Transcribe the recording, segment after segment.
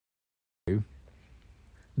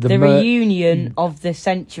The reunion of the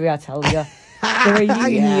century, I tell you. The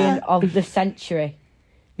reunion of the century.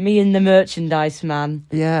 Me and the merchandise man.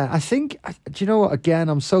 Yeah, I think... Do you know what? Again,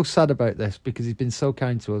 I'm so sad about this because he's been so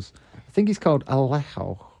kind to us. I think he's called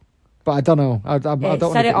Alejo. But I don't know. I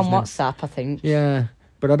don't said it on name. WhatsApp, I think. Yeah,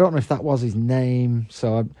 but I don't know if that was his name.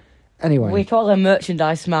 So, anyway. We call him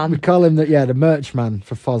merchandise man. We call him, the merch man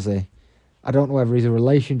for Fozzy. I don't know whether he's a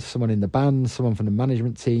relation to someone in the band, someone from the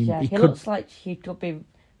management team. Yeah, he looks like he could be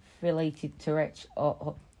related to Rich.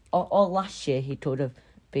 Or last year he could have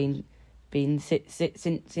been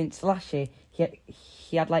since last year.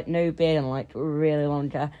 He had like no beard and like really long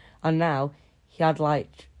hair, and now he had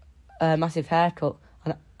like a massive haircut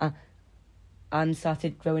and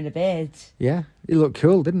started growing a beard. Yeah, he looked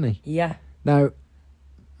cool, didn't he? Yeah. Now,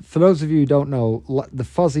 for those of you who don't know, the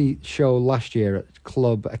Fozzy show last year at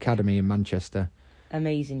Club Academy in Manchester.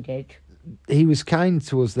 Amazing gig. He was kind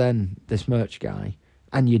to us then, this merch guy,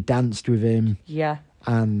 and you danced with him. Yeah.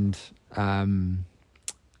 And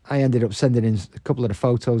I ended up sending in a couple of the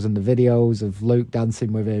photos and the videos of Luke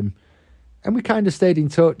dancing with him. And we kind of stayed in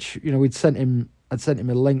touch. You know, I'd sent him a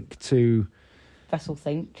link to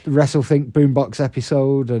WrestleThink. the WrestleThink Boombox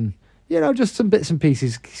episode and, you know, just some bits and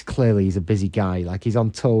pieces. Clearly, he's a busy guy. Like, he's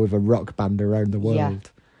on tour with a rock band around the world. Yeah.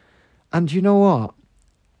 And you know what?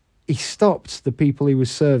 He stopped the people he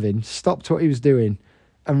was serving, stopped what he was doing,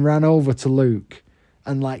 and ran over to Luke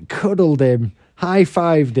and, like, cuddled him,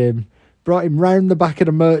 high-fived him, brought him round the back of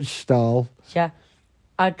the merch stall. Yeah.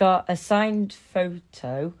 I got a signed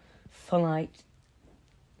photo for, like,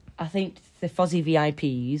 I think the Fozzy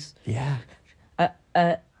VIPs. Yeah.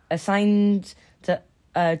 A signed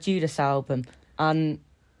Judas album and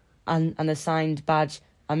a signed badge.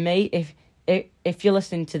 And mate, if you're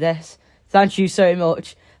listening to this, thank you so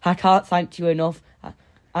much. I can't thank you enough.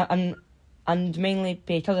 And mainly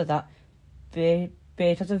because of that,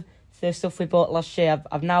 because of the stuff we bought last year,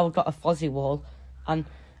 I've now got a Fozzy wall, and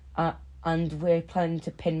we're planning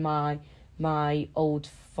to pin my old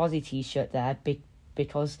Fozzy t-shirt there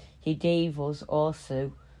because he gave us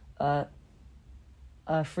also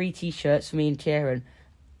 3 t-shirts for me and Kieran,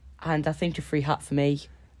 and I think a free hat for me.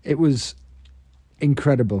 It was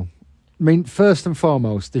incredible. I mean, first and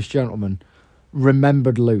foremost, this gentleman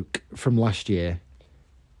remembered Luke from last year.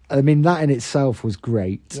 I mean, that in itself was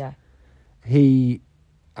great. Yeah. He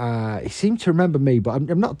seemed to remember me, but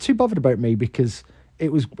I'm not too bothered about me because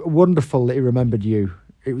it was wonderful that he remembered you.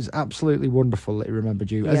 It was absolutely wonderful that he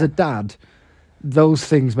remembered you. Yeah. As a dad, those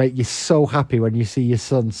things make you so happy when you see your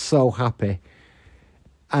son so happy.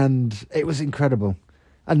 And it was incredible.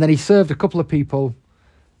 And then he served a couple of people.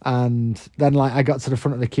 And then, like, I got to the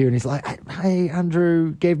front of the queue and he's like, "Hey,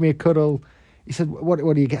 Andrew," gave me a cuddle. He said, what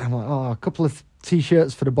do you get? I'm like, "Oh, a couple of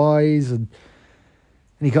T-shirts for the boys." And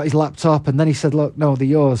he got his laptop and then he said, "Look, no, they're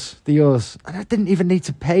yours. And I didn't even need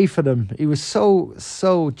to pay for them. He was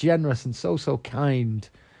so generous and so kind.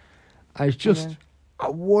 I was just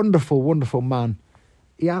a wonderful, wonderful man.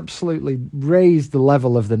 He absolutely raised the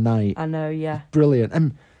level of the night. I know, yeah. Brilliant.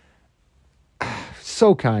 And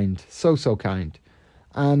so kind, so kind.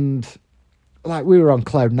 And, like, we were on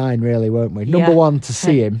cloud 9, really, weren't we? Number one, to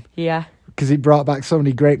see him. Yeah. Because it brought back so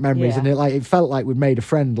many great memories. And it felt like we'd made a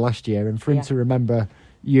friend last year. And for him to remember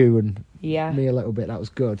you and me a little bit, that was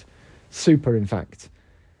good. Super, in fact.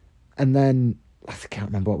 And then, I can't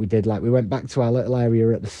remember what we did. Like, we went back to our little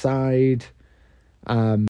area at the side.